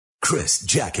Chris,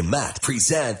 Jack, and Matt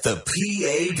present the PAB,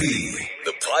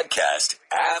 the podcast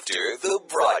after the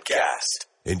broadcast.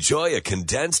 Enjoy a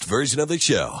condensed version of the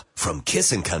show from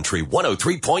Kissin' Country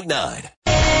 103.9.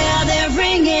 Yeah, they're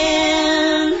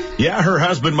ringing. Yeah, her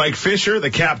husband, Mike Fisher,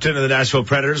 the captain of the Nashville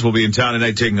Predators, will be in town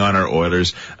tonight taking on our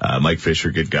Oilers. Mike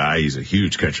Fisher, good guy. He's a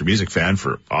huge country music fan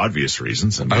for obvious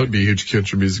reasons. I would be a huge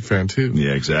country music fan, too.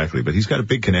 Yeah, exactly. But he's got a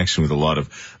big connection with a lot of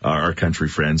our country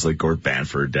friends like Gord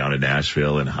Banford down in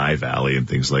Nashville and High Valley and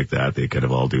things like that. They kind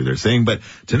of all do their thing. But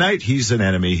tonight, he's an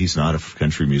enemy. He's not a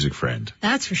country music friend.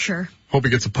 That's for sure. Hope he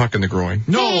gets a puck in the groin.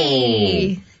 No!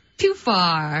 Hey, too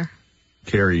far.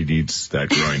 Carrie needs that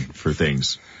groin for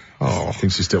things. Oh,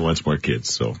 Thinks she still wants more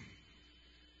kids, so.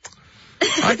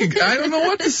 I don't know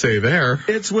what to say there.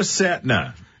 It's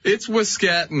Wasetna. It's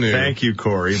Wiscatnu. Thank you,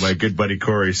 Corey. My good buddy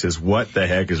Corey says, what the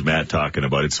heck is Matt talking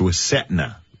about? It's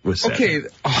Wasetna. Okay.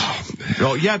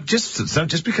 Oh, yeah,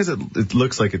 just because it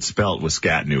looks like it's spelled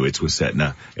Wiscatnu, it's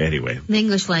Wasetna. Anyway. The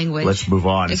English language. Let's move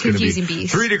on. It's going to be confusing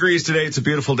beast. 3 degrees today. It's a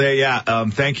beautiful day. Yeah.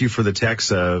 Thank you for the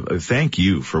text. Thank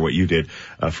you for what you did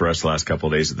for us the last couple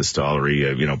of days at the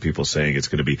Stollery. People saying it's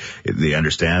going to be, they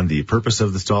understand the purpose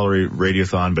of the Stollery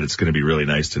Radiothon, but it's going to be really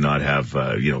nice to not have,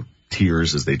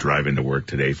 tears as they drive into work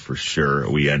today, for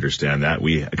sure. We understand that.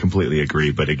 We completely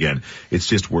agree. But again, it's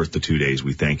just worth the 2 days.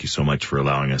 We thank you so much for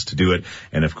allowing us to do it.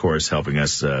 And of course, helping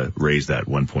us raise that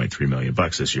 $1.3 million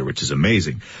this year, which is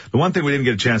amazing. The one thing we didn't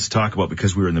get a chance to talk about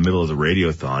because we were in the middle of the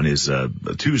Radiothon is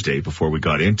Tuesday, before we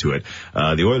got into it,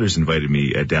 the Oilers invited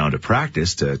me down to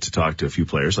practice to talk to a few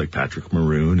players like Patrick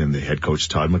Maroon and the head coach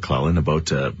Todd McClellan about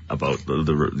the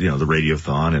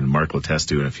Radiothon, and Mark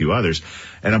Letestu and a few others.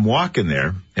 And I'm walking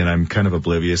there and I'm kind of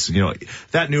oblivious.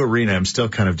 That new arena, I'm still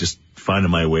kind of just finding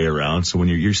my way around. So when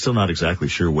you're still not exactly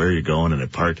sure where you're going, and I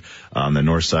parked on the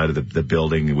north side of the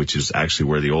building, which is actually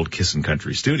where the old Kissin'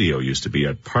 Country studio used to be.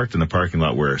 I parked in the parking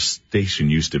lot where a station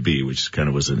used to be, which kind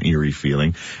of was an eerie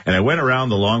feeling. And I went around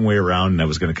the long way around, and I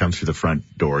was going to come through the front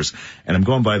doors. And I'm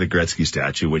going by the Gretzky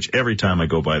statue, which every time I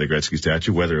go by the Gretzky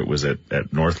statue, whether it was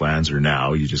at Northlands or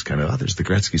now, you just kind of, there's the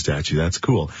Gretzky statue. That's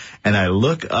cool. And I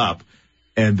look up,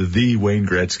 and the Wayne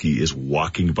Gretzky is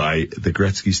walking by the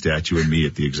Gretzky statue and me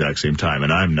at the exact same time.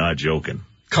 And I'm not joking.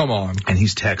 Come on. And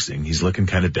he's texting. He's looking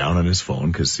kind of down on his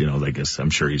phone because, I guess I'm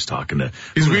sure he's talking to...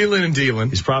 He's wheeling and dealing.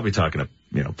 He's probably talking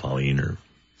to, Pauline or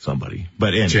somebody.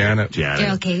 But anyway, Janet.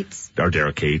 Daryl Cates. Or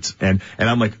Daryl Cates. And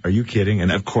I'm like, are you kidding?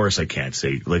 And of course I can't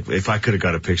say, like, if I could have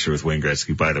got a picture with Wayne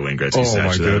Gretzky by the Wayne Gretzky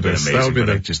statue, that would have been amazing. That would be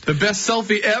the best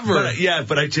selfie ever.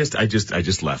 But I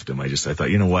just left him. I thought,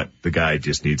 you know what? The guy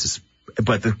just needs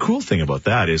But the cool thing about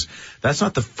that is that's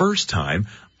not the first time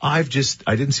I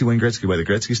didn't see Wayne Gretzky by the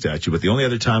Gretzky statue, but the only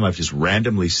other time I've just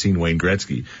randomly seen Wayne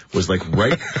Gretzky was like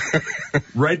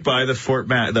right by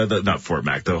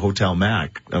the the Hotel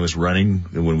Mac. I was running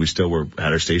when we still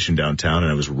had our station downtown,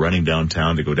 and I was running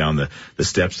downtown to go down the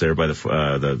steps there by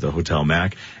the Hotel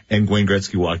Mac, and Wayne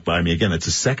Gretzky walked by me again. It's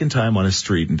the second time on a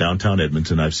street in downtown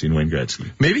Edmonton I've seen Wayne Gretzky.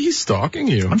 Maybe he's stalking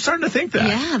you. I'm starting to think that.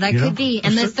 Yeah, that could be.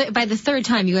 And by the third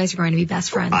time, you guys are going to be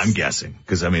best friends. I'm guessing.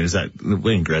 Because, is that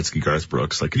Wayne Gretzky, Garth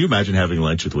Brooks? Like, can you imagine having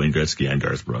lunch with Wayne Gretzky and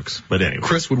Garth Brooks? But anyway.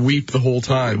 Chris would weep the whole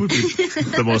time. It would be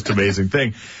the most amazing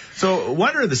thing. So,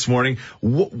 wondering this morning,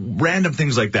 random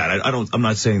things like that. I'm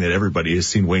not saying that everybody has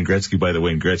seen Wayne Gretzky by the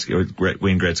Wayne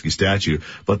Gretzky statue,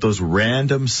 but those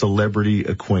random celebrity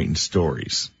acquaintance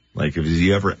stories. Like, have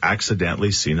you ever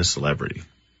accidentally seen a celebrity?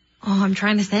 Oh, I'm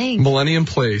trying to think. Millennium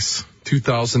Place,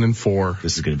 2004.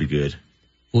 This is going to be good.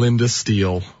 Linda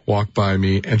Steele walked by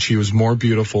me, and she was more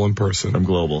beautiful in person. From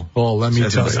Global. Oh, let me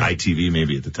tell you. It was ITV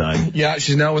maybe at the time. Yeah,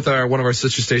 she's now with one of our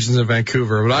sister stations in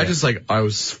Vancouver. But yeah. I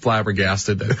was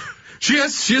flabbergasted that she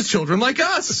has children like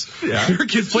us. Yeah. Her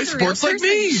kids play sports like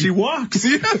me. She walks.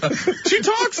 Yeah. She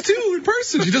talks too in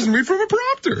person. She doesn't read from a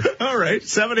prompter. All right.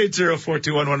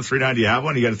 780-421-1039. Do you have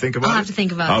one? You got to think about it? I'll have to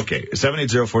think about it. Okay.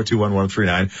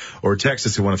 780-421-1039 or text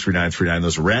us at 103939.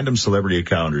 Those random celebrity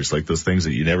encounters, like those things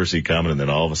that you never see coming and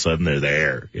then all of a sudden they're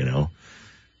there,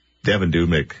 Devin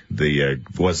Dubnyk,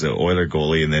 was the Oiler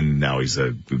goalie, and then now he's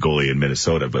a goalie in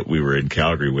Minnesota, but we were in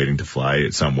Calgary waiting to fly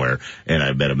somewhere, and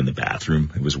I met him in the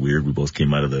bathroom. It was weird. We both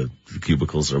came out of the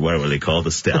cubicles, or whatever they call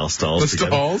the stalls. The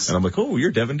stalls? And I'm like, oh,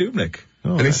 you're Devin Dubnyk.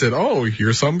 Oh, and he said, oh,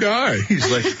 you're some guy.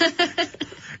 He's like,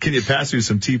 can you pass me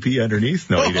some TP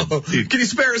underneath? No, he didn't. Can you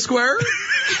spare a square?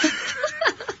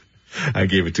 I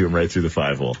gave it to him right through the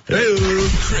 5-hole. Hey.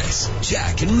 Chris,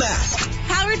 Jack, and Matt.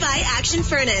 Powered by Action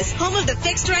Furnace, home of the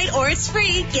fixed right or it's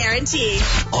free guarantee.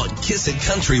 On Kissin'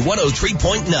 Country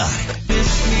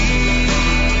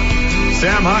 103.9.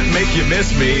 Sam Hunt, Make You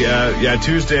Miss Me.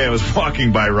 Tuesday I was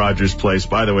walking by Rogers Place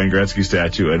by the Wayne Gretzky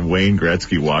statue, and Wayne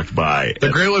Gretzky walked by.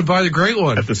 The great one by the great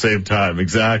one. At the same time,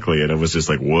 exactly. And it was just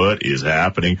like, what is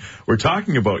happening? We're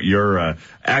talking about your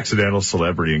accidental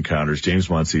celebrity encounters. James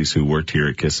Monsies, who worked here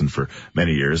at Kissin' for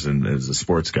many years and is a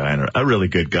sports guy and a really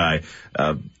good guy.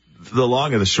 The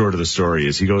long and the short of the story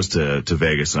is he goes to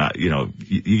Vegas, and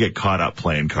you get caught up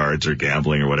playing cards or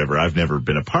gambling or whatever. I've never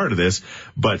been a part of this,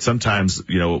 but sometimes,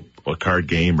 a card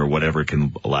game or whatever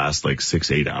can last like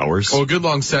 6-8 hours. Oh, a good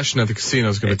long session at the casino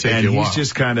is going to take you a while. And he's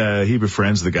just he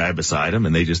befriends the guy beside him,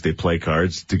 and they play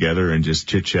cards together and just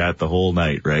chit chat the whole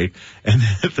night, right? And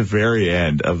at the very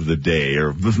end of the day,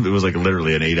 or it was like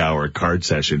literally an 8-hour card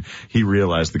session, he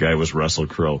realized the guy was Russell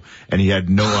Crowe, and he had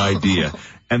no idea.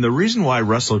 And the reason why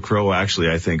Russell Crowe actually,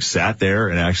 I think, sat there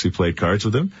and actually played cards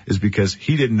with him is because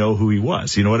he didn't know who he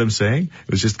was. You know what I'm saying?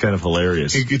 It was just kind of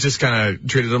hilarious. He just kind of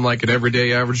treated him like an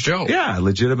everyday average Joe. Yeah,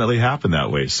 legitimately happened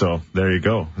that way. So there you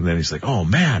go. And then he's like, oh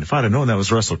man, if I'd have known that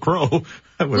was Russell Crowe,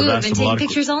 I would have asked him a lot of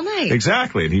pictures all night.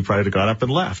 Exactly. And he probably got up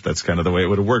and left. That's kind of the way it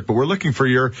would have worked. But we're looking for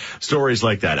your stories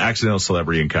like that, accidental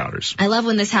celebrity encounters. I love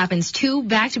when this happens. 2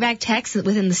 back-to-back texts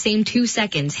within the same 2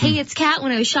 seconds. Hey, it's Kat.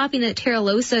 When I was shopping at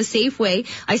Terralosa Safeway,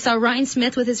 I saw Ryan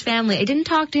Smith with his family. I didn't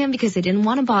talk to him because I didn't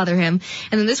want to bother him.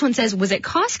 And then this one says, was at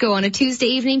Costco on a Tuesday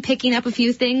evening picking up a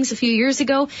few things a few years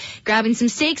ago, grabbing some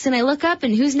steaks, and I look up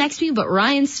and who's next to me but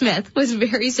Ryan Smith. Was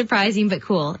very surprising but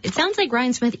cool. It sounds like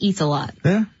Ryan Smith eats a lot.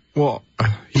 Yeah. Well,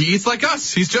 he eats like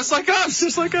us. He's just like us.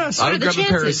 Just like us. I would grab a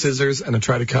pair of scissors and I'd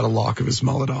try to cut a lock of his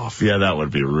mullet off. Yeah, that would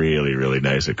be really, really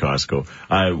nice at Costco.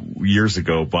 Years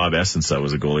ago, Bob Essensa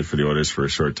was a goalie for the Oilers for a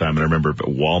short time. And I remember at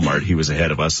Walmart, he was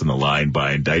ahead of us in the line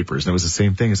buying diapers. And it was the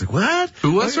same thing. It's like, what?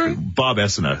 Who was it? Bob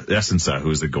Essensa, who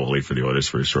was the goalie for the Oilers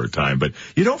for a short time. But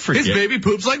you don't forget. His baby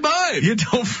poops like mine. You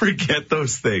don't forget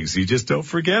those things. You just don't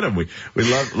forget them. We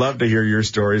love to hear your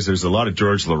stories. There's a lot of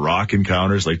George LaRock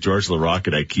encounters, like George LaRock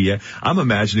at IKEA. I'm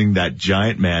imagining that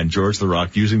giant man, George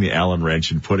LaRock, using the Allen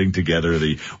wrench and putting together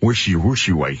the whooshy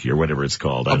or whatever it's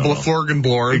called. A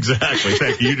Blaflorgenborn. Exactly.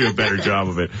 Thank you. You do a better job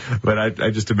of it. But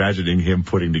I just imagining him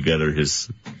putting together his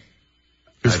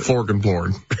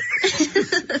Florgenborn.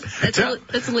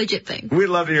 That's a legit thing. We'd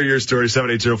love to hear your story.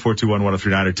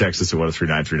 780-421-1039 or text us at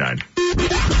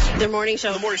 103939. The morning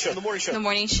show. The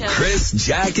morning show. Chris,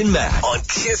 Jack, and Matt on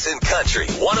Kissin' Country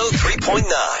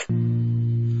 103.9.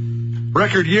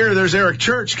 Record year. There's Eric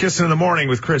Church, Kissing in the Morning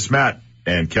with Chris, Matt,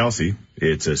 and Kelsey.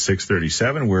 It's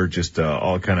 6:37. We're just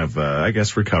all kind of, I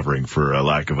guess, recovering, for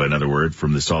lack of another word,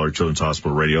 from the Stoller Children's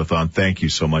Hospital Radiothon. Thank you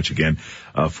so much again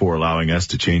for allowing us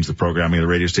to change the programming of the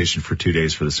radio station for 2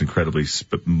 days for this incredibly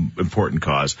important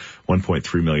cause.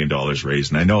 $1.3 million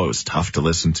raised. And I know it was tough to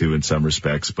listen to in some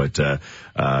respects, but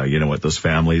you know what? Those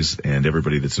families and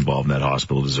everybody that's involved in that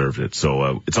hospital deserved it.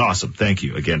 So it's awesome. Thank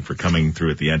you again for coming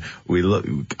through at the end. We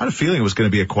got a feeling it was going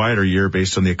to be a quieter year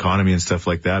based on the economy and stuff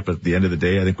like that. But at the end of the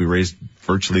day, I think we raised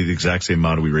virtually the exact same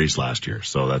amount we raised last year.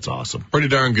 So that's awesome. Pretty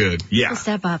darn good. Yeah. We'll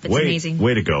step up. It's amazing.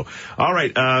 Way to go. All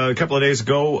right. A couple of days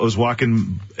ago, I was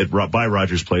walking by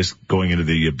Rogers Place going into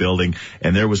the building,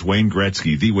 and there was Wayne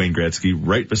Gretzky, the Wayne Gretzky,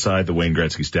 right beside the Wayne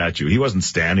Gretzky statue. He wasn't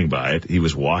standing by it. He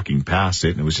was walking past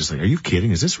it, and it was just like, are you kidding?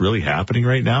 Is this really happening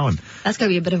right now? And that's got to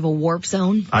be a bit of a warp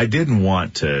zone. I didn't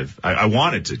want to. I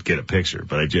wanted to get a picture,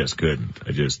 but I just couldn't.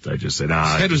 I just said,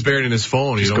 nah. His head was buried in his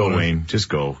phone. Just go, Wayne. Just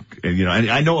go. And,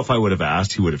 I know if I would have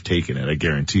asked, he would have taken it. I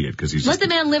guarantee it, because he's let the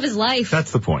man live his life.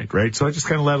 That's the point, right? So I just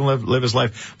kind of let him live his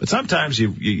life. But sometimes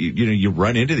you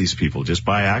run into these people just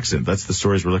by accident. That's the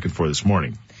stories we're looking for this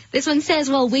morning. This one says,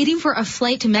 while waiting for a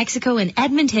flight to Mexico in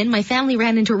Edmonton, my family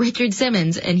ran into Richard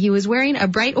Simmons, and he was wearing a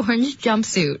bright orange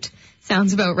jumpsuit.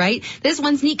 Sounds about right. This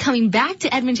one's neat. Coming back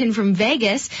to Edmonton from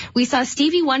Vegas, we saw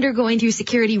Stevie Wonder going through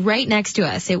security right next to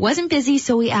us. It wasn't busy,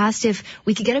 so we asked if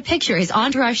we could get a picture. His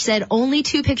entourage said only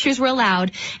 2 pictures were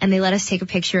allowed, and they let us take a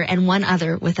picture and one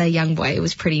other with a young boy. It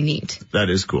was pretty neat. That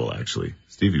is cool, actually.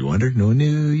 Stevie Wonder, no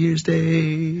New Year's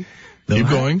Day. No Keep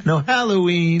going. No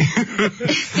Halloween.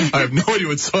 I have no idea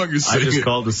what song you're singing. I just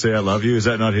called to say I love you. Is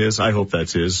that not his? I hope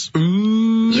that's his.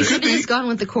 You should have just gone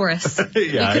with the chorus. Yeah, we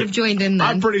could have joined in then.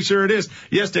 I'm pretty sure it is.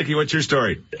 Yes, Dickie, what's your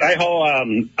story? I haul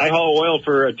oil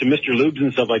to Mr. Lubes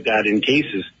and stuff like that in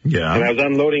cases. Yeah. And I was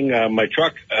unloading my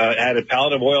truck. I had a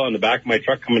pallet of oil on the back of my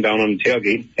truck coming down on the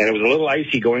tailgate, and it was a little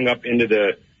icy going up into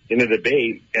the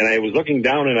bay. And I was looking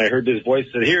down, and I heard this voice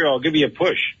that, "Here, I'll give you a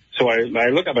push." So I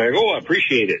look up, I go,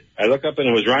 appreciate it. I look up, and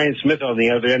it was Ryan Smith on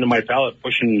the other end of my pallet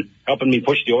helping me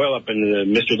push the oil up in the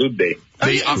Mr. Lube bay.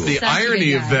 The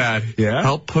irony of that. Yeah.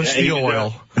 Help push the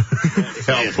oil.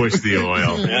 Help push the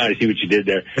oil. Yeah, I see what you did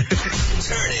there.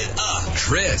 Turn it up.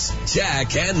 Chris,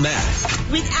 Jack, and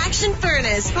Matt With Action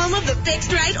Furnace, home of the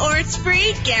fixed right or it's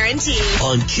free guarantee.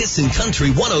 on Kissin' Country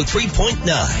 103.9.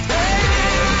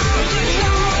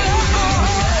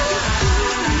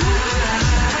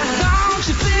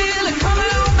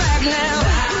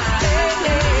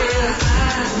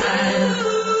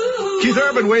 Keith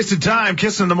Urban, Wasted Time,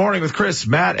 Kissing in the Morning with Chris,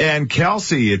 Matt, and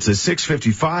Kelsey. It's a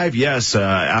 6:55. Yes,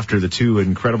 after the 2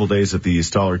 incredible days at the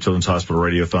Stollery Children's Hospital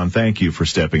Radiothon. Thank you for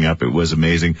stepping up. It was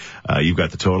amazing. You've got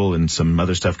the total and some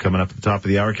other stuff coming up at the top of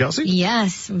the hour, Kelsey?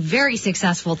 Yes, very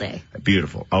successful day.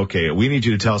 Beautiful. Okay, we need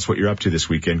you to tell us what you're up to this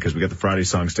weekend because we got the Friday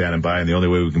song standing by, and the only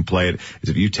way we can play it is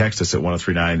if you text us at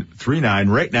 103939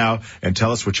 right now and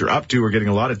tell us what you're up to. We're getting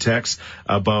a lot of texts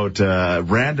about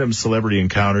random celebrity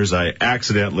encounters. I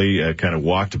accidentally kind of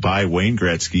walked by Wayne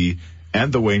Gretzky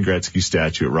and the Wayne Gretzky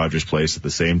statue at Rogers Place at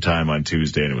the same time on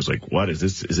Tuesday, and it was like, what is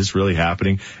this? Is this really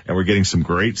happening? And we're getting some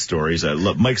great stories.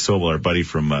 Mike Sobel, our buddy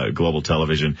from Global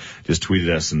Television, just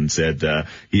tweeted us and said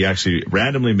he actually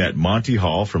randomly met Monty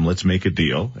Hall from Let's Make a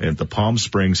Deal at the Palm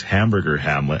Springs Hamburger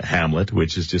Hamlet,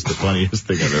 which is just the funniest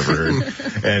thing I've ever heard.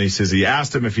 And he says he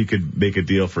asked him if he could make a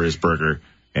deal for his burger,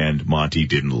 and Monty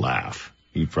didn't laugh.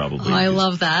 He probably. I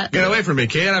love that. Get away from me,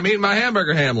 kid. I'm eating my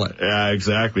hamburger Hamlet. Yeah,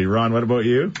 exactly. Ron, what about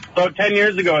you? So 10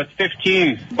 years ago, I was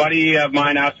 15. A buddy of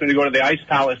mine asked me to go to the Ice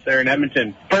Palace there in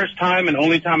Edmonton. First time and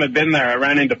only time I've been there, I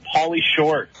ran into Pauly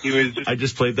Shore. He was I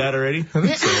just played that already?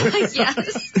 Yes.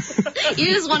 You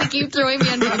just want to keep throwing me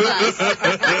under the bus.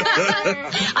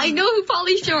 I know who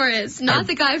Pauly Shore is, not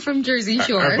the guy from Jersey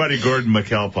Shore. Our buddy Gordon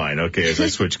McAlpine. Okay, as I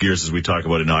switch gears as we talk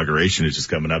about inauguration, it's just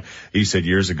coming up. He said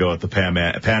years ago at the Pan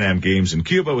Am Games in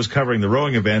Cuba was covering the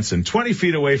rowing events, and 20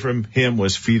 feet away from him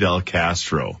was Fidel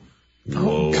Castro.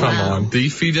 Whoa. Come on. The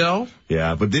Fidel?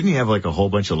 Yeah, but didn't he have like a whole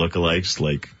bunch of lookalikes?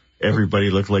 Like everybody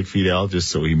looked like Fidel just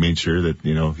so he made sure that,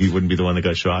 you know, he wouldn't be the one that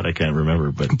got shot. I can't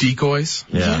remember, but. Decoys?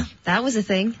 Yeah. That was a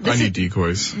thing. I need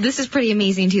decoys. This is pretty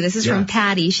amazing, too. This is from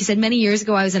Patty. She said, many years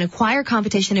ago, I was in a choir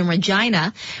competition in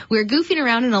Regina. We were goofing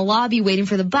around in a lobby waiting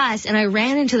for the bus, and I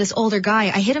ran into this older guy.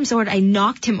 I hit him so hard, I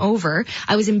knocked him over.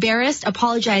 I was embarrassed,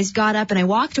 apologized, got up, and I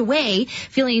walked away,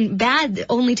 feeling bad,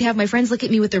 only to have my friends look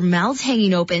at me with their mouths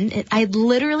hanging open. I had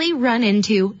literally run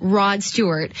into Rod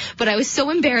Stewart, but I was so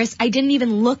embarrassed, I didn't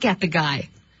even look at the guy.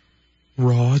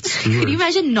 Rod Stewart. Can you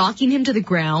imagine knocking him to the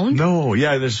ground? No,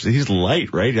 yeah, he's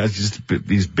light, right?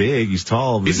 He's big, he's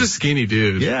tall. He's a skinny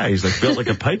dude. Yeah, he's like built like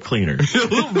a pipe cleaner. A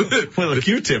little bit. With a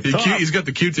Q-tip top. He's got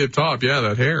the Q-tip top, yeah,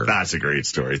 that hair. That's a great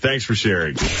story. Thanks for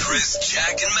sharing. Chris,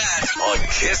 Jack, and Matt on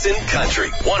Kissin' Country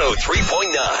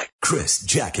 103.9. Chris,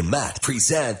 Jack, and Matt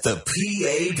present the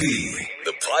PAB,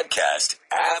 the podcast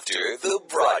after the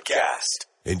broadcast.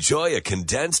 Enjoy a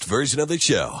condensed version of the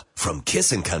show from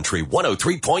Kissin' Country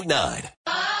 103.9.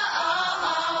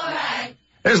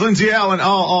 There's Lindsay Allen,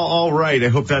 all right. I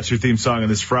hope that's your theme song on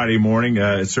this Friday morning.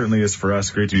 It certainly is for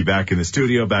us. Great to be back in the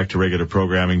studio, back to regular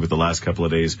programming, but the last couple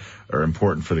of days are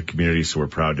important for the community, so we're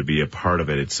proud to be a part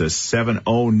of it. It says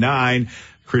 7:09.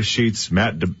 Chris Sheets,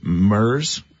 Matt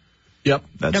Demers. Yep.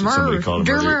 That's what somebody called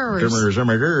him.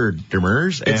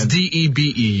 Demers. It's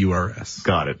Debeurs.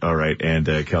 Got it. All right. And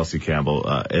Kelsey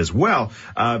Campbell as well.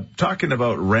 Talking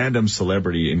about random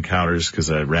celebrity encounters, because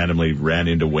I randomly ran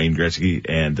into Wayne Gretzky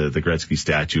and the Gretzky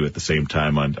statue at the same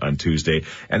time on Tuesday.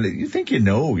 And you think you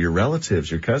know your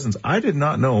relatives, your cousins. I did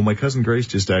not know. My cousin Grace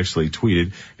just actually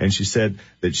tweeted, and she said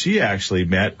that she actually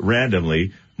met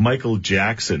randomly Michael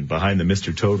Jackson behind the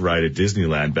Mr. Toad ride at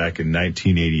Disneyland back in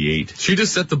 1988. She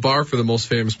just set the bar for the most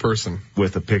famous person.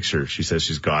 With a picture she says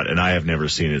she's got, and I have never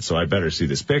seen it, so I better see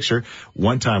this picture.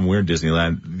 One time we're in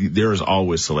Disneyland, there is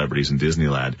always celebrities in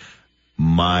Disneyland.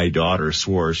 My daughter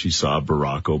swore she saw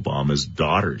Barack Obama's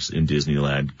daughters in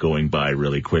Disneyland going by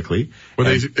really quickly. Were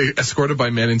they escorted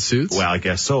by men in suits? Well, I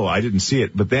guess so. I didn't see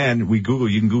it. But then you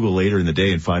can Google later in the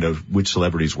day and find out which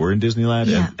celebrities were in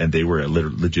Disneyland, and they were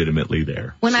legitimately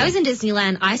there. When I was in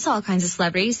Disneyland, I saw all kinds of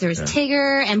celebrities. There was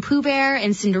Tigger and Pooh Bear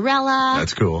and Cinderella.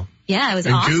 That's cool. Yeah, it was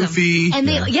and awesome. Goofy. And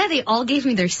they all gave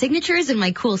me their signatures in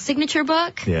my cool signature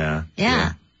book. Yeah.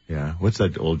 What's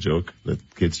that old joke, that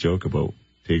kid's joke about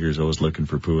Tiger's always looking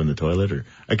for poo in the toilet, or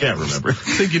I can't remember. I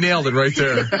think you nailed it right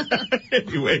there.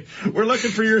 Anyway, we're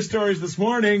looking for your stories this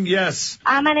morning. Yes.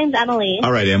 My name's Emily.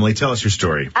 All right, Emily, tell us your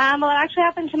story. Well, it actually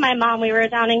happened to my mom. We were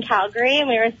down in Calgary, and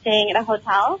we were staying at a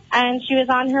hotel, and she was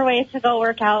on her way to go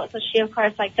work out, so she, of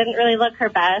course, didn't really look her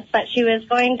best, but she was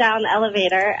going down the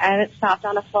elevator, and it stopped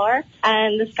on the floor,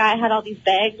 and this guy had all these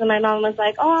bags, and my mom was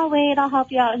like, oh, I'll wait, I'll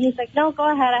help you out, and he's like, no, go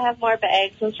ahead, I have more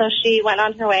bags, and so she went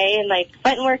on her way and,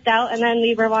 went and worked out, and then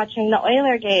we were watching the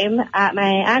Oiler game at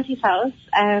my auntie's house,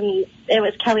 and it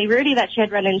was Kelly Rudy that she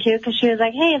had run into, because she was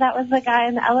like, hey, that was the guy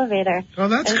in the elevator. Oh,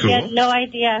 that's and cool. She had no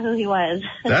idea who he was.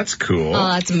 That's cool. Oh,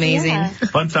 that's amazing. Yeah.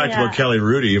 Fun fact about Kelly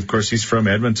Rudy, of course, he's from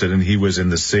Edmonton, and he was in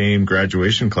the same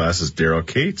graduation class as Daryl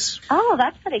Cates. Oh,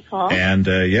 that's pretty cool. And,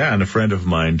 and a friend of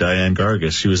mine, Diane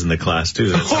Gargus, she was in the class,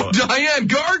 too. Diane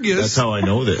Gargus! That's how I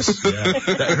know this. Yeah.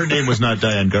 Her name was not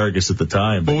Diane Gargus at the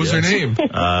time. What was her name?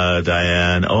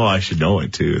 Diane. Oh, I should know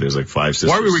it, too. There's 5 sisters.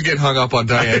 Why would we get hung up on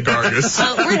Diane Gargus?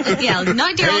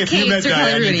 Not Daryl If you met Cates or Kelly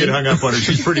Diane, Rudy. you get hung up on her.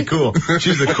 She's pretty cool.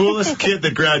 She's the coolest kid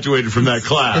that graduated from that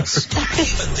class.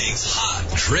 Keeping things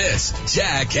hot. Chris,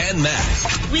 Jack, and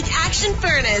Matt With Action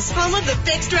Furnace, home of the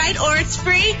fixed right or it's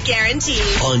free guarantee.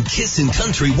 on Kissin'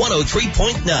 Country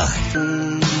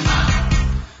 103.9.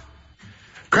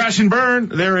 Crash and burn.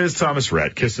 There is Thomas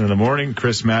Rhett. Kissing in the morning.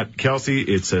 Chris, Matt, Kelsey.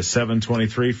 It's a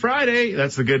 7:23 Friday.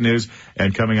 That's the good news.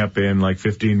 And coming up in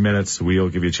 15 minutes, we'll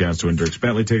give you a chance to win Dierks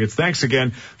Bentley tickets. Thanks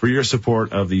again for your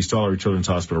support of the Stollery Children's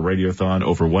Hospital Radiothon.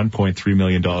 Over $1.3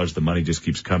 million. The money just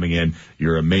keeps coming in.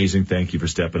 You're amazing. Thank you for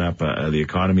stepping up. The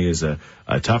economy is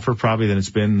tougher probably than it's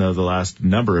been the last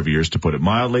number of years, to put it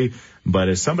mildly. But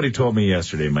as somebody told me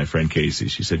yesterday, my friend Casey,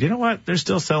 she said, you know what? They're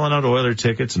still selling out Oiler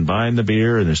tickets and buying the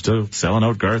beer, and they're still selling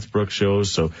out Garth Brooks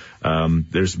shows. So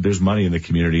there's money in the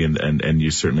community, and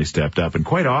you certainly stepped up. And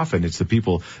quite often it's the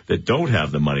people that don't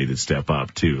have the money that step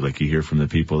up too. Like you hear from the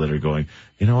people that are going,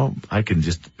 I can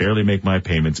just barely make my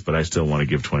payments, but I still want to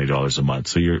give $20 a month.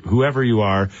 So whoever you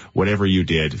are, whatever you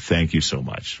did, thank you so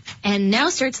much. And now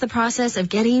starts the process of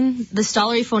getting the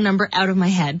Stollery phone number out of my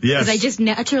head. Yes. Because I just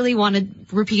naturally want to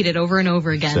repeat it over and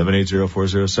over again.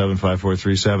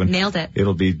 780-407-5437. Nailed it.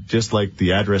 It'll be just like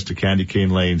the address to Candy Cane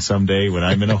Lane someday when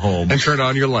I'm in a home. And turn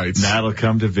on your lights. Matt will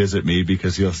come to visit me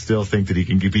because he'll still think that he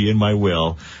can be in my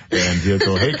will. And he'll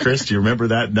go, hey, Chris, do you remember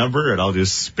that number? And I'll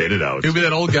just spit it out. He'll be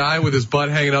that old guy with his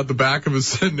butt hanging out the back of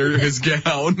his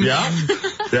gown. Yeah.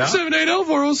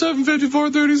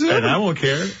 780-407-5437. And I won't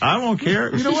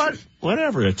care. You know what?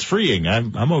 Whatever. It's freeing.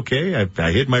 I'm okay.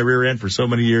 I hid my rear end for so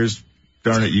many years.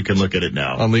 Darn it, you can look at it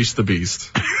now. Unleash the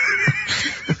beast.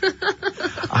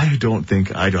 I don't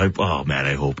think oh man,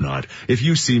 I hope not. If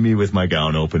you see me with my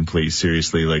gown open, please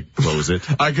seriously close it.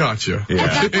 I got you. Yeah.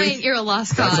 At that point, you're a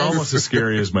lost cause. That's almost as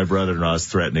scary as my brother-in-law's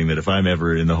threatening that if I'm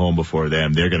ever in the home before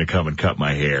them, they're going to come and cut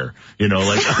my hair.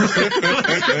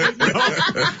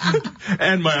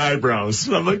 And my eyebrows.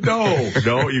 I'm like,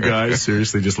 no, you guys,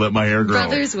 seriously, just let my hair grow.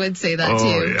 Brothers would say that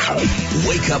too. Yeah.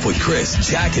 Wake up with Chris,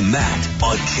 Jack, and Matt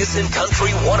on Kissin' Country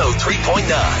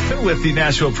 103.9. With the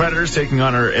Nashville Predators taking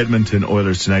on our Edmonton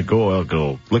Oilers tonight,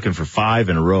 go looking for 5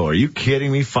 in a row. Are you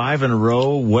kidding me? 5 in a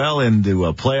row, well into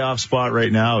a playoff spot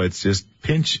right now. It's just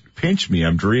pinch me.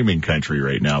 I'm dreaming country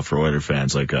right now for Oiler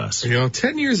fans like us.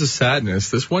 10 years of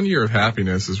sadness. This 1 year of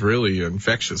happiness is really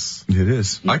infectious. It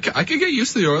is. I could get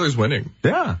used to the Oilers winning.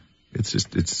 Yeah.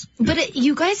 But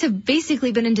you guys have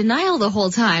basically been in denial the whole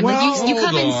time. Well, you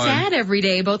come in hold on. sad every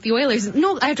day about the Oilers.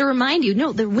 No, I have to remind you.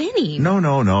 No, they're winning. No.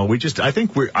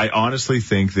 I honestly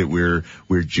think that we're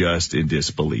just in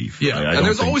disbelief. Yeah, and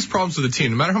there's always problems with the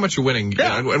team, no matter how much you're winning.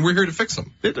 Yeah. And we're here to fix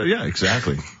them. Yeah,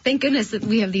 exactly. Thank goodness that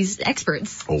we have these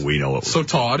experts. Oh, we know it. So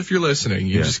Todd, if you're listening,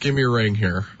 you just give me a ring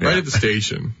here, right at the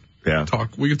station. Yeah.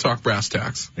 We can talk brass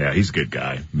tacks. Yeah, he's a good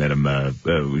guy. Met him,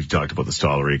 we talked about the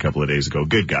Stollery a couple of days ago.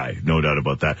 Good guy. No doubt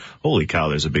about that. Holy cow,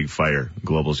 there's a big fire.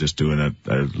 Global's just doing it.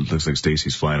 Looks like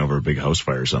Stacy's flying over a big house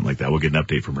fire or something like that. We'll get an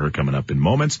update from her coming up in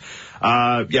moments.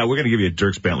 We're going to give you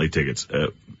Dierks Bentley tickets,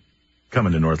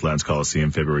 coming to Northlands Coliseum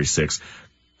February 6th.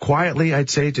 Quietly,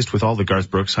 I'd say, just with all the Garth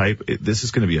Brooks hype, this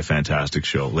is going to be a fantastic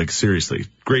show. Seriously,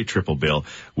 great triple bill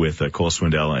with Cole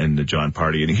Swindell and John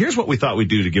Party. And here's what we thought we'd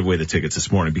do to give away the tickets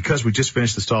this morning. Because we just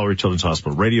finished the Stollery Children's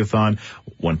Hospital Radiothon,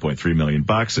 $1.3 million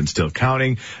and still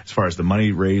counting. As far as the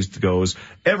money raised goes,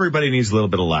 everybody needs a little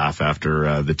bit of laugh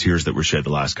after the tears that were shed the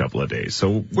last couple of days.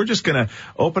 So we're just going to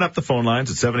open up the phone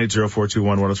lines at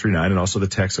 780-421-1039 and also the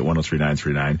text at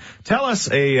 103939. Tell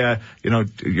us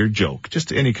your joke,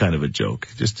 just any kind of a joke.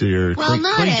 Just your clean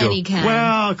any joke. kind.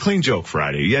 Well, clean joke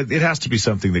Friday. Yeah, it has to be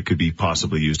something that could be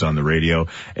possibly used on the radio,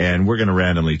 and we're going to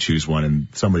randomly choose one, and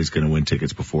somebody's going to win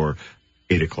tickets before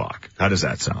 8 o'clock. How does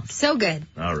that sound? So good.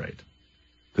 All right.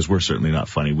 Because we're certainly not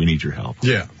funny. We need your help.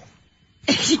 Yeah.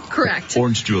 Correct.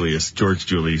 George Julius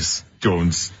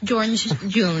Jones. George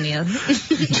Julius.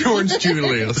 George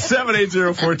Julius.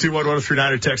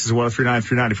 780-421-1039 or text is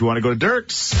 103939 if you want to go to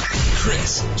Dirk's.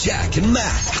 Chris, Jack, and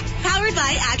Matt Powered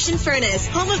by Action Furnace,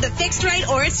 home of the fixed right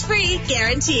or it's free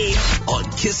guarantee. on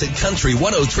Kissin' Country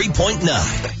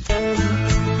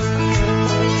 103.9.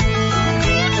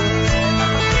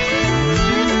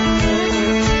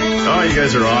 Oh, you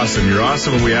guys are awesome. You're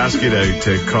awesome when we ask you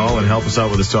to call and help us out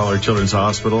with the Stollery Children's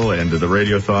Hospital and the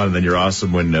Radiothon, and then you're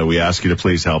awesome when we ask you to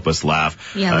please help us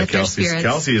laugh. Yeah, lift our spirits.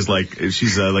 Kelsey is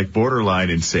she's borderline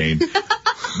insane.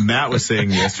 Matt was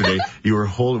saying yesterday you were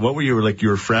you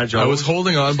were fragile. I was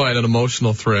holding on by an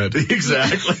emotional thread.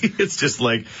 Exactly. It's just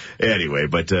anyway,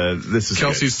 but this is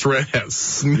Kelsey's thread has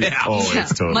snapped. Oh,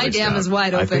 it's totally My dam snapped. is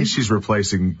wide open. I think she's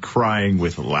replacing crying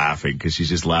with laughing because she's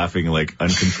just laughing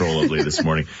uncontrollably this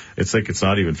morning. It's it's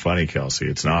not even funny, Kelsey.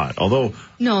 It's not. Although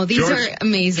No, these are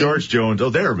amazing. George Jones,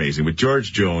 they're amazing. But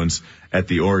George Jones at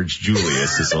the Orange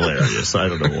Julius is hilarious. I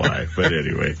don't know why. But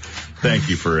anyway, thank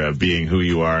you for being who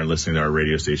you are and listening to our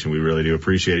radio station. We really do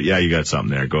appreciate it. Yeah, you got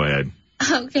something there. Go ahead.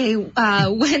 Okay,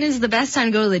 when is the best time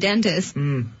to go to the dentist?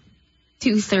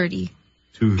 2:30.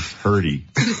 2:30.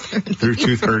 Through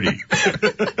 2:30.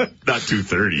 Not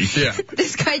 2:30. Yeah.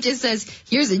 This guy just says,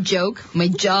 here's a joke, my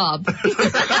job. There's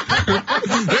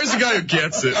a guy who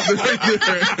gets it.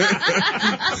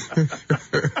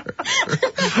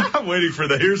 I'm waiting for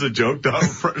here's a joke. Donald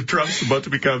Trump's about to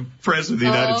become president of the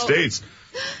United States.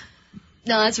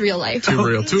 No, that's real life. Too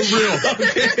real.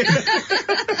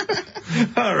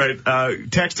 All right.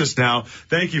 Text us now.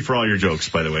 Thank you for all your jokes,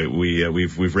 by the way.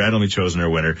 We've randomly chosen our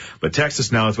winner, but text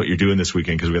us now with what you're doing this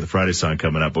weekend because we got the Friday song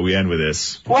coming up, but we end with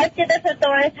this. What did the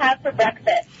thesaurus have for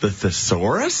breakfast? The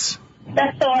thesaurus?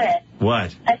 Thesaurus.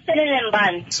 What? A synonym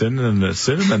bun.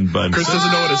 Cinnamon bun. Chris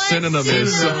doesn't know what a synonym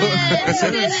is.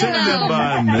 Cinnamon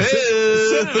bun.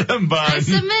 Cinnamon bun. A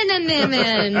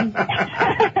synonym.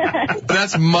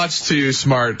 That's much too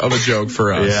smart of a joke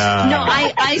for us. Yeah. No,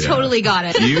 I totally got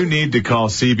it. You need to call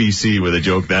CBC with a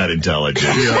joke that intelligent.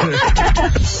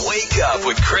 Wake up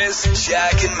with Chris,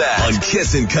 Jack, and Matt on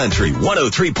Kissin' Country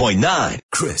 103.9.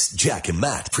 Chris, Jack, and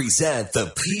Matt present the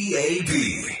PAB,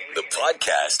 the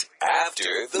podcast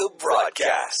after the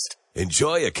broadcast.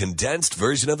 Enjoy a condensed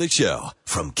version of the show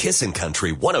from Kissin'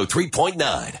 Country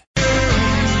 103.9.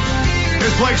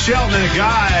 There's Blake Shelton and a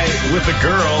guy with a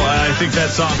girl. I think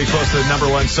that song will be close to the number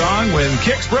one song when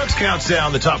Kix Brooks counts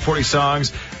down the top 40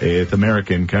 songs. It's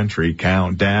American Country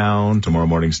Countdown. Tomorrow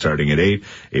morning starting at 8.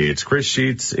 It's Chris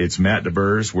Sheets. It's Matt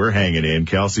DeBurs. We're hanging in.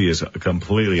 Kelsey is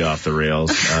completely off the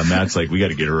rails. Matt's we got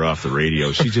to get her off the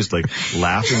radio. She's just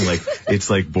laughing it's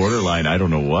borderline. I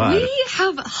don't know what. We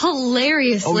have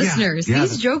hilarious listeners. Yeah.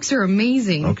 These jokes are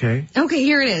amazing. Okay,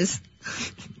 here it is.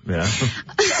 Yeah.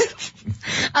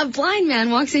 A blind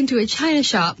man walks into a china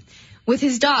shop with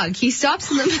his dog. He stops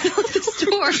in the middle of the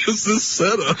store. Just this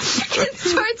setup.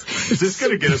 Is this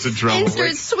going to get us in trouble? And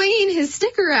starts swinging his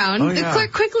stick around. The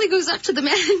clerk quickly goes up to the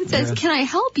man and says, "Can I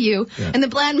help you?" Yeah. And the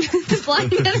blind man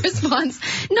responds,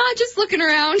 "Not just looking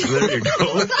around." There you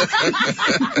go.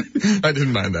 I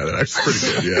didn't mind that. It's pretty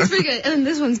good, yeah. It's pretty good. And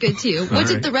this one's good, too. What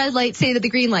did the red light say to the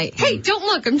green light? "Hey, don't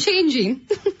look, I'm changing."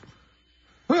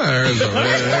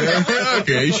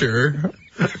 Okay, sure.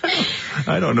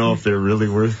 I don't know if they're really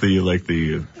worth the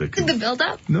build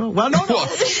up. No, well, no.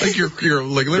 You're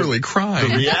literally crying.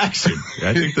 The reaction.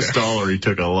 I think the Stollery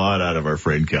took a lot out of our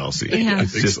friend Kelsey. Yeah. I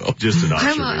think so. Just an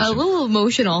observation. I'm a little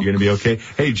emotional. You're gonna be okay.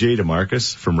 Hey, Jay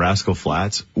DeMarcus from Rascal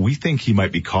Flats. We think he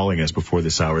might be calling us before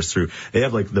this hour's through. They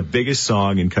have the biggest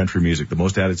song in country music, the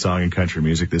most added song in country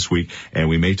music this week, and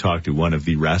we may talk to one of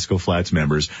the Rascal Flats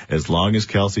members as long as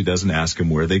Kelsey doesn't ask him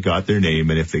where they got their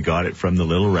name and if they got it from the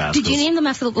Little Rascals. Did you name them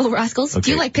after the Little Rascals? Okay.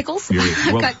 Do you like pickles?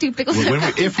 I've got 2 pickles.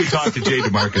 If we talk to Jay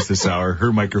DeMarcus this hour,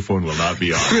 her microphone will not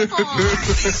be on.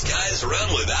 These guys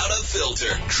run without a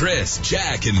filter. Chris,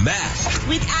 Jack, and Matt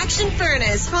With Action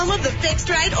Furnace, home of the fixed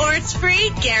right or it's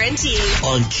free guarantee.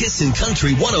 on Kissin'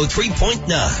 Country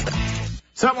 103.9.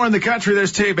 Somewhere in the country,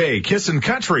 there's Tay-Bay, Kissin'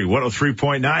 Country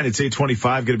 103.9. It's 8:25.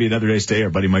 Going to be another day's day. Our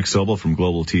buddy Mike Sobel from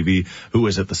Global TV, who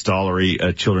was at the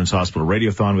Stollery Children's Hospital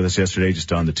Radiothon with us yesterday,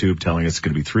 just on the tube, telling us it's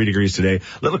going to be 3 degrees today. A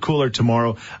little cooler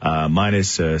tomorrow,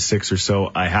 minus 6 or so.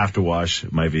 I have to wash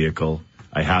my vehicle.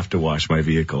 I have to wash my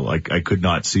vehicle. I could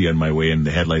not see on my way in.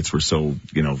 The headlights were so,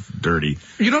 dirty.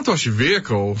 You don't have to wash your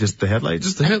vehicle. Just the headlights?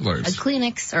 Just the headlights. A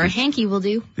Kleenex or a hanky will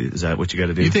do. Is that what you got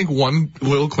to do? You think one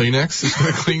little Kleenex is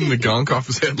going to clean the gunk off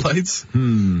his headlights?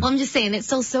 Well, I'm just saying, it's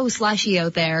still so slushy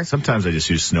out there. Sometimes I just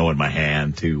use snow in my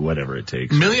hand, too, whatever it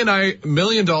takes. $1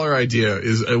 million idea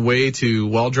is a way to,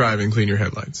 while driving, clean your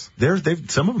headlights.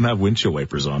 Some of them have windshield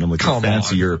wipers on them, like the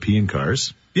fancy European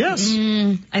cars. Yes.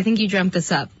 I think you dreamt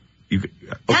this up. Okay,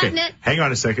 Patent. hang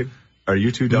on a second. Are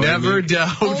you two doubting Never me?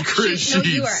 doubt Chris Sheets. No,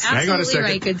 you are Hang on a absolutely second.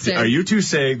 right, good sir. Are you two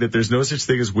saying that there's no such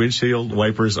thing as windshield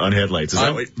wipers on headlights? Is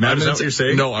that what you're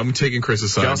saying? No, I'm taking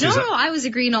Chris's side. Kelsey's No, I was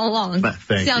agreeing all along.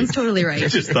 Thank Sounds you. totally right. I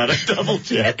just thought I'd double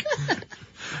check.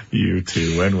 You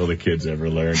two, when will the kids ever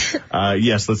learn?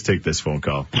 Yes, let's take this phone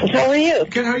call. How are you?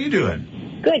 Good, how are you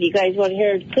doing? Good. You guys want to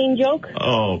hear a clean joke?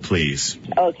 Oh, please.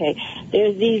 Okay.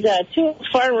 There's these two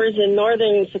farmers in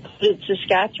northern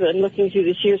Saskatchewan looking through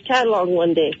the Sears catalog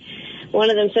one day.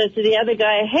 One of them says to the other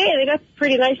guy, hey, they got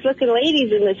pretty nice-looking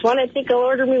ladies in this one. I think I'll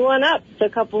order me one up. So a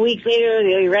couple weeks later,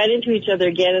 they ran into each other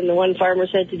again, and the one farmer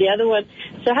said to the other one,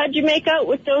 so how'd you make out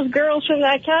with those girls from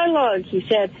that catalog? He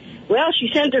said, well, she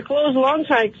sent her clothes along,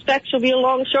 so I expect she'll be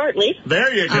along shortly.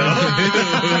 There you go.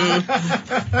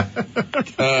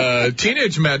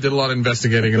 Teenage Matt did a lot of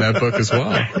investigating in that book as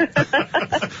well.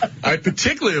 I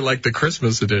particularly like the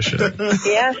Christmas edition.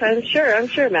 Yes, I'm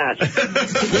sure, Matt. Wake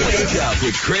up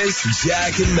with Chris,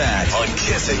 Jack, and Matt on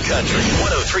Kissin' Country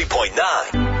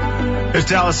 103.9. There's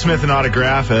Dallas Smith and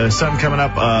Autograph. Sun coming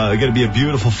up. Going to be a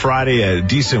beautiful Friday, a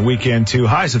decent weekend, too.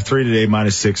 Highs of 3 today,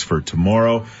 -6 for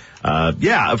tomorrow.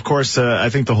 Of course, I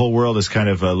think the whole world is kind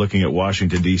of looking at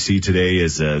Washington, D.C. today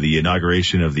as the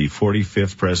inauguration of the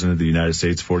 45th president of the United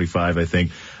States, 45, I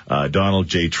think. Donald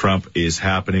J. Trump is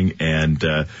happening,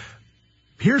 and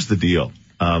here's the deal.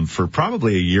 For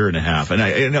probably a year and a half. And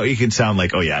I know it can sound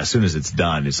like, oh yeah, as soon as it's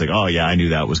done, it's like, oh yeah, I knew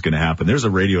that was going to happen. There's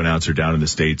a radio announcer down in the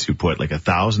States who put like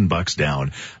 $1,000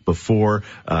 down before,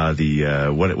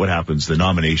 what happens, the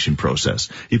nomination process.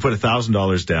 He put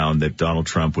 $1,000 down that Donald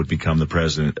Trump would become the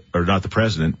president, or not the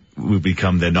president, would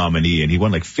become the nominee, and he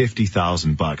won like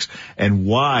 $50,000. And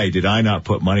why did I not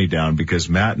put money down? Because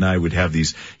Matt and I would have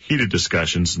these heated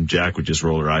discussions, and Jack would just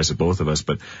roll her eyes at both of us.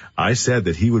 But I said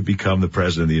that he would become the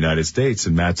president of the United States,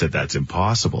 and Matt said, that's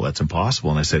impossible. That's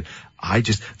impossible. And I said,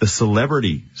 the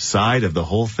celebrity side of the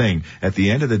whole thing, at the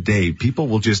end of the day, people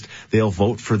will they'll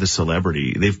vote for the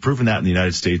celebrity. They've proven that in the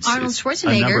United States Arnold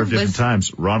Schwarzenegger a number of different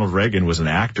times. Ronald Reagan was an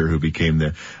actor who became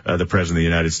the president of the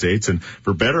United States. And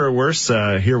for better or worse,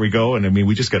 here we go. And I mean,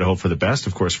 we just got to hope for the best,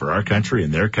 of course, for our country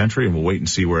and their country, and we'll wait and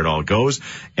see where it all goes.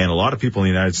 And a lot of people in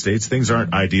the United States, things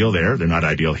aren't ideal there. They're not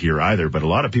ideal here either, but a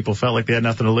lot of people felt like they had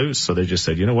nothing to lose. So they just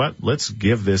said, you know what, let's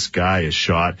give this guy a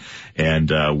shot,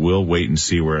 and we'll wait and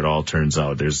see where it all turns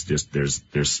out. There's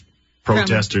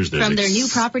protesters. From their new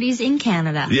properties in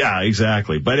Canada. Yeah,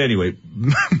 exactly. But anyway,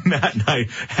 Matt and I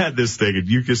had this thing, and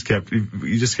you just kept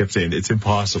saying it's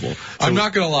impossible. So, I'm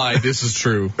not gonna lie, this is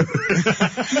true.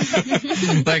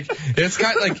 Like, it's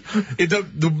kind of like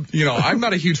I'm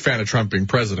not a huge fan of Trump being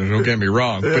president. Don't get me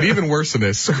wrong, but even worse than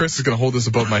this, Chris is gonna hold this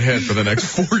above my head for the next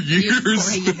 4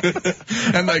 years.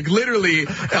 And like literally,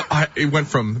 it went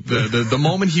from the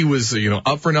moment he was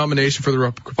up for nomination for the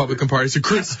Republican Party. I said,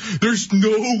 Chris, there's no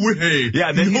way. Yeah,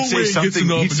 and then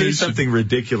he'd say something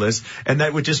ridiculous, and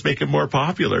that would just make him more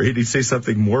popular. He'd say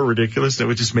something more ridiculous that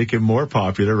would just make him more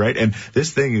popular, right? And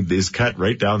this thing is cut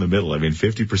right down the middle. I mean,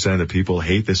 50% of the people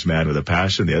hate this man with a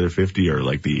passion. The other 50 are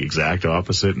like the exact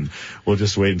opposite, and we'll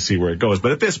just wait and see where it goes.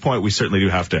 But at this point, we certainly do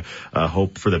have to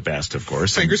hope for the best, of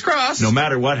course. Fingers crossed. No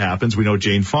matter what happens, we know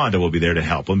Jane Fonda will be there to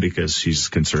help him because she's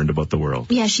concerned about the world.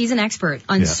 Yeah, she's an expert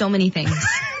on so many things.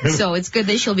 So it's good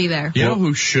that she'll be there. You know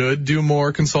who should do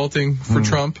more consulting for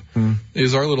Trump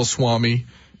is our little swami,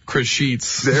 Chris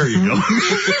Sheets. There you go.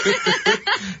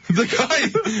 The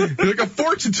guy, like a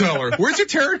fortune teller. Where's your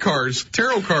tarot cards?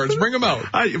 Bring them out.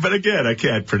 But again, I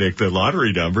can't predict the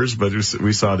lottery numbers, but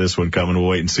we saw this one coming. We'll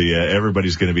wait and see.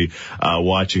 Everybody's going to be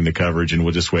watching the coverage, and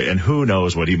we'll just wait. And who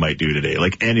knows what he might do today?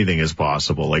 Like, anything is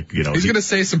possible. Like, he's going to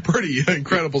say some pretty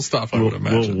incredible stuff, I would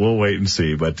imagine. We'll wait and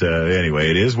see. But anyway,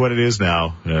 it is what it is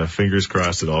now. Fingers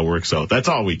crossed it all works out. That's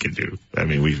all we can do. I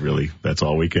mean, that's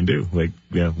all we can do. Like,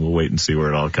 we'll wait and see where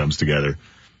it all comes together.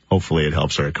 hopefully it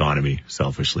helps our economy,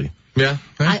 selfishly. Yeah.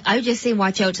 I would just say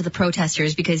watch out to the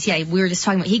protesters because, we were just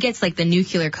talking about, he gets like the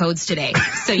nuclear codes today.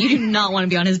 So you do not want to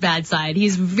be on his bad side.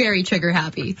 He's very trigger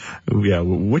happy. Yeah,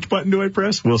 which button do I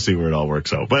press? We'll see where it all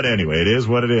works out. But anyway, it is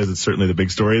what it is. It's certainly the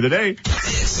big story of the day.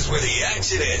 This is where the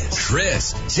action is.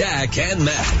 Chris, Jack, and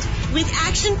Matt. With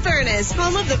Action Furnace,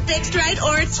 home of the fixed right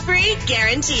or it's free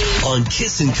guarantee. On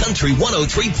Kissin' Country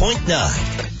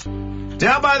 103.9.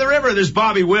 Down by the river, there's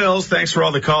Bobby Wills. Thanks for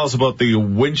all the calls about the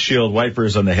windshield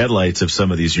wipers on the headlights of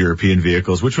some of these European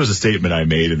vehicles, which was a statement I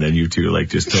made, and then you two,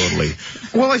 just totally.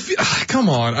 Well, come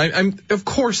on. I'm of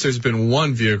course there's been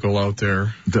one vehicle out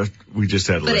there. We just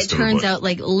had a but list it turns out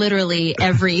literally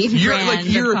every brand of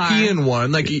European car.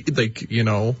 one,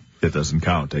 That doesn't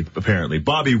count, apparently.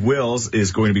 Bobby Wills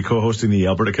is going to be co-hosting the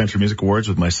Alberta Country Music Awards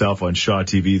with myself on Shaw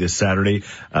TV this Sunday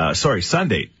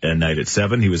night at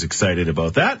 7. He was excited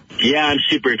about that. Yeah, I'm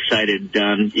super excited.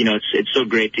 It's so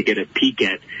great to get a peek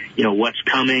at, what's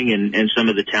coming and some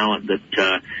of the talent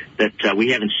that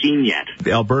we haven't seen yet.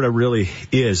 Alberta really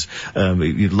is,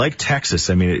 like Texas,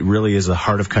 it really is the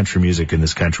heart of country music in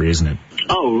this country, isn't it?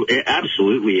 Oh, it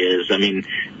absolutely is.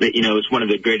 It's one of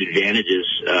the great advantages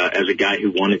as a guy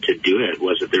who wanted to do it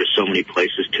was that there's so many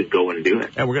places to go and do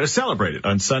it. And we're going to celebrate it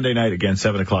on Sunday night, again,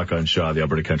 7 o'clock on Shaw, the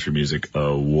Alberta Country Music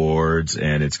Awards,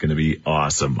 and it's going to be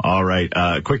awesome. All right,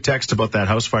 quick text about that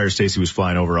house fire Stacey was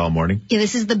flying over all morning. Yeah,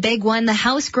 this is the big one. The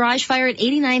house garage fire at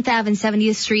 89th Ave and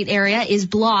 70th Street area is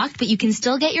blocked, but you can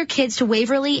still get your kids to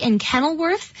Waverly and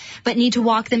Kenilworth, but need to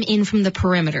walk them in from the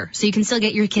perimeter. So you can still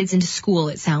get your kids into school,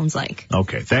 it sounds like.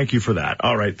 Okay, thank you for that.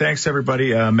 All right, thanks,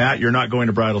 everybody. Matt, you're not going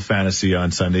to Bridal Fantasy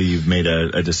on Sunday. You've made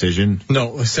a decision.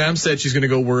 No, Sam said she's going to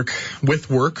go work.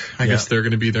 I guess they're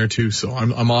going to be there, too, so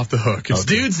I'm off the hook. It's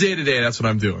Dudes Day to Day. That's what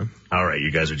I'm doing. All right,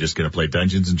 you guys are just going to play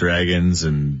Dungeons and Dragons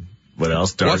and what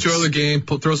else? Darts? Watch your other game,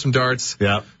 throw some darts.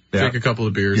 Yeah. Drink a couple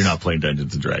of beers. You're not playing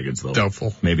Dungeons and Dragons, though.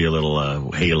 Doubtful. Maybe a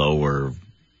little Halo or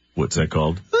what's that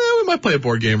called? We might play a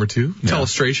board game or two. Yeah.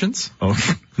 Telestrations. Oh,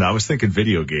 no, I was thinking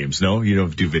video games. No, you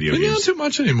don't do video games. Not too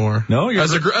much anymore. No,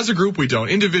 as a group we don't.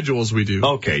 Individuals we do.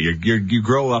 Okay, you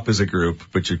grow up as a group,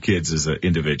 but your kids as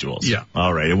individuals. Yeah.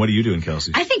 All right, and what are you doing,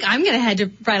 Kelsey? I think I'm going to head to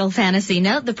Bridal Fantasy.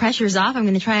 Now that the pressure's off, I'm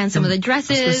going to try on some of the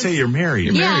dresses. I was going to say you're married.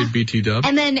 You're married, BT Dub.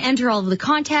 And then enter all of the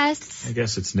contests. I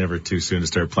guess it's never too soon to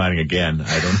start planning again.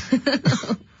 I don't.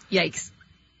 Yikes.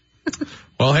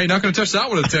 Well, hey, not going to touch that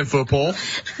one with a 10-foot pole.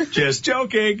 Just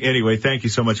joking. Anyway, thank you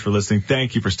so much for listening.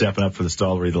 Thank you for stepping up for the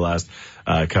Stollery the last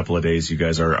couple of days. You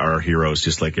guys are our heroes,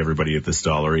 just like everybody at the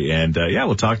Stollery. And,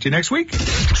 we'll talk to you next week.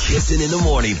 Kissin' in the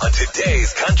morning on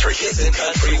today's Country. Kissin'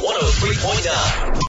 Country 103.9.